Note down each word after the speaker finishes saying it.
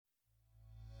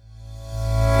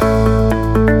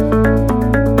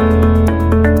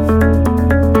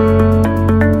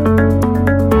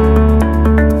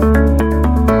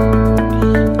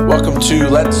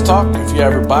Talk. If you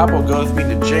have your Bible, go with me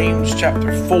to James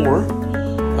chapter 4.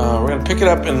 We're going to pick it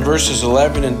up in verses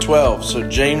 11 and 12. So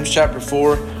James chapter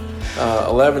 4,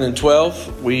 11 and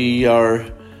 12. We are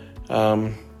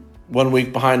 1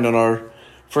 week behind on our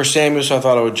 1 Samuel, so I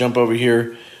thought I would jump over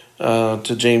here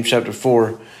to James chapter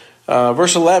 4.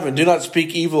 Verse 11, do not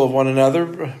speak evil of one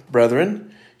another,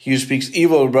 brethren. He who speaks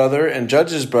evil of a brother and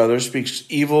judges brother speaks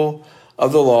evil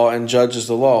of the law and judges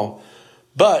the law.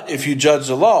 But if you judge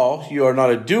the law, you are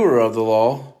not a doer of the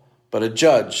law, but a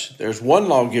judge. There's one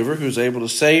lawgiver who is able to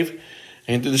save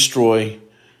and to destroy.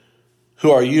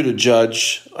 Who are you to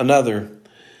judge another?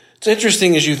 It's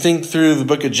interesting as you think through the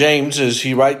book of James as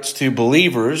he writes to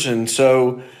believers. And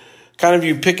so kind of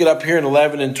you pick it up here in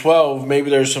 11 and 12. Maybe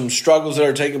there's some struggles that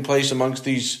are taking place amongst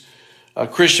these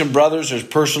Christian brothers. There's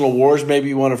personal wars. Maybe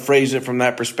you want to phrase it from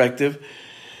that perspective.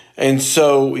 And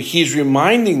so he's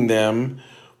reminding them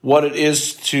what it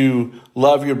is to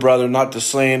love your brother, not to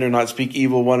slander, not speak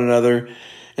evil of one another.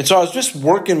 And so I was just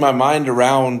working my mind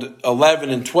around 11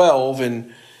 and 12.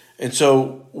 And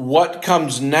so what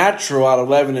comes natural out of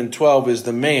 11 and 12 is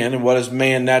the man. And what does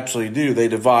man naturally do? They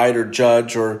divide or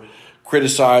judge or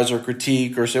criticize or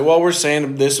critique or say, well, we're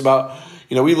saying this about,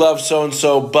 we love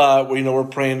so-and-so, but, we're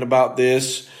praying about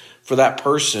this for that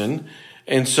person.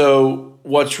 And so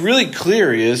what's really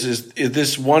clear is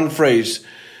this one phrase: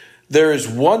 there is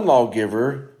one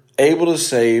lawgiver able to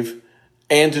save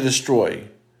and to destroy.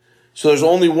 So there's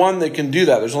only one that can do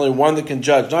that. There's only one that can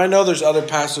judge. Now I know there's other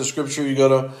passages of scripture. You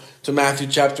go to Matthew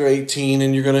chapter 18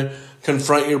 and you're going to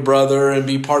confront your brother and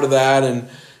be part of that and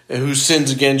who sins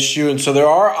against you. And so there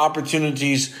are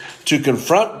opportunities to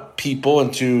confront people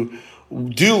and to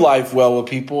do life well with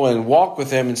people and walk with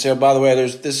them and say, oh, by the way,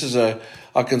 this is a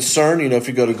concern. If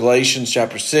you go to Galatians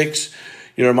chapter 6,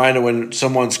 you're reminded when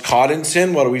someone's caught in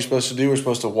sin, what are we supposed to do? We're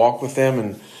supposed to walk with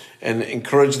them and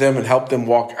encourage them and help them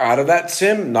walk out of that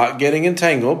sin, not getting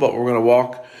entangled, but we're going to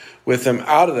walk with them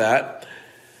out of that.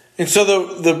 And so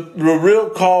the real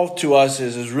call to us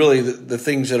is really the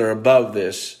things that are above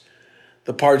this,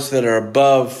 the parts that are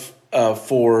above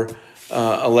 4,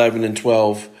 11 and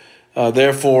 12.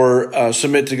 Therefore,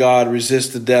 submit to God,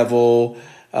 resist the devil,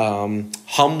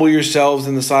 humble yourselves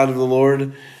in the sight of the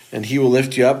Lord, and he will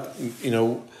lift you up.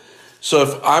 So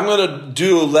if I'm going to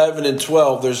do 11 and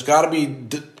 12, there's got to be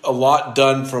a lot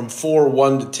done from 4,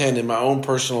 1 to 10 in my own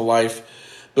personal life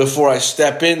before I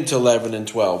step into 11 and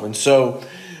 12. And so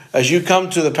as you come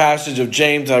to the passage of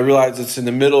James, I realize it's in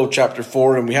the middle of chapter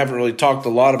 4, and we haven't really talked a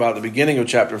lot about the beginning of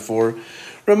chapter 4,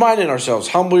 reminding ourselves,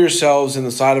 humble yourselves in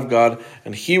the sight of God,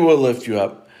 and he will lift you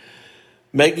up.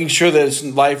 Making sure that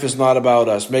life is not about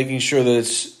us, making sure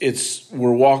that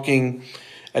we're walking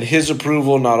at his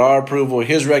approval, not our approval,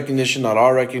 his recognition, not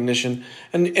our recognition.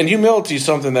 And humility is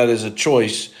something that is a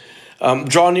choice.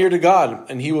 Draw near to God,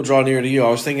 and he will draw near to you. I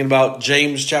was thinking about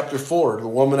James chapter 4, the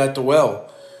woman at the well.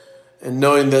 And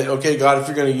knowing that, okay, God, if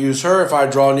you're going to use her, if I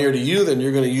draw near to you, then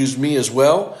you're going to use me as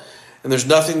well. And there's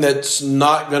nothing that's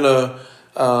not going to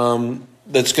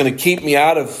keep me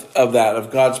out of that,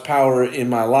 of God's power in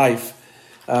my life.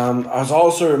 I was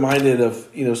also reminded of,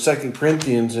 2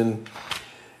 Corinthians, and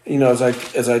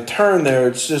as I turn there,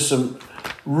 it's just some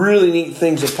really neat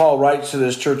things that Paul writes to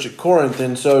this church at Corinth.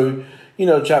 And so,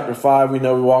 chapter 5, we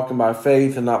know we're walking by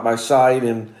faith and not by sight.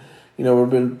 And, we've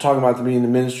been talking about being the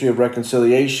ministry of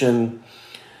reconciliation.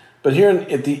 But here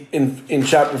in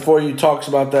chapter 4, he talks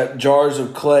about that jars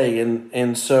of clay.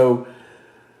 And so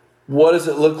what does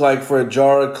it look like for a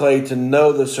jar of clay to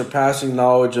know the surpassing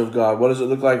knowledge of God? What does it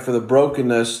look like for the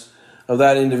brokenness of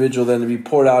that individual then to be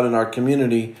poured out in our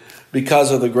community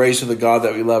because of the grace of the God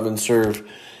that we love and serve?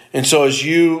 And so as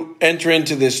you enter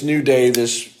into this new day,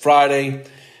 this Friday,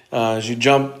 as you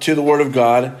jump to the Word of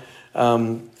God,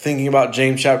 thinking about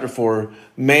James chapter 4,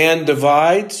 man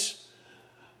divides,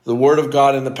 the Word of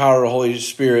God and the power of the Holy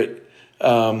Spirit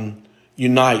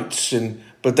unites.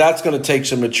 But that's going to take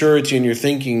some maturity in your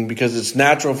thinking because it's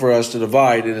natural for us to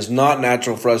divide. It is not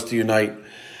natural for us to unite.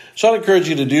 So I'd encourage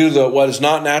you to do what is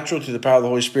not natural to the power of the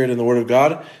Holy Spirit and the Word of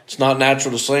God. It's not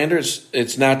natural to slander.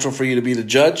 It's natural for you to be the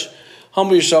judge.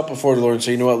 Humble yourself before the Lord and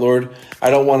say, you know what, Lord,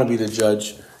 I don't want to be the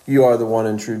judge. You are the one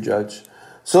and true judge.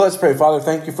 So let's pray. Father,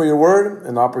 thank you for your Word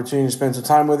and the opportunity to spend some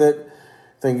time with it.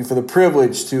 Thank you for the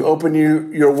privilege to open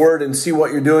your Word and see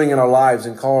what you're doing in our lives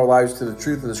and call our lives to the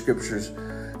truth of the Scriptures.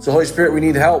 So Holy Spirit, we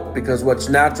need help because what's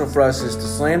natural for us is to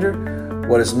slander.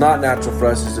 What is not natural for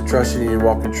us is to trust in you and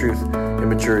walk in truth and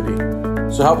maturity.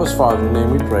 So help us, Father, in the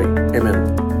name we pray.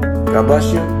 Amen. God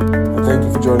bless you, and thank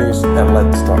you for joining us at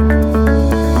Let's Talk.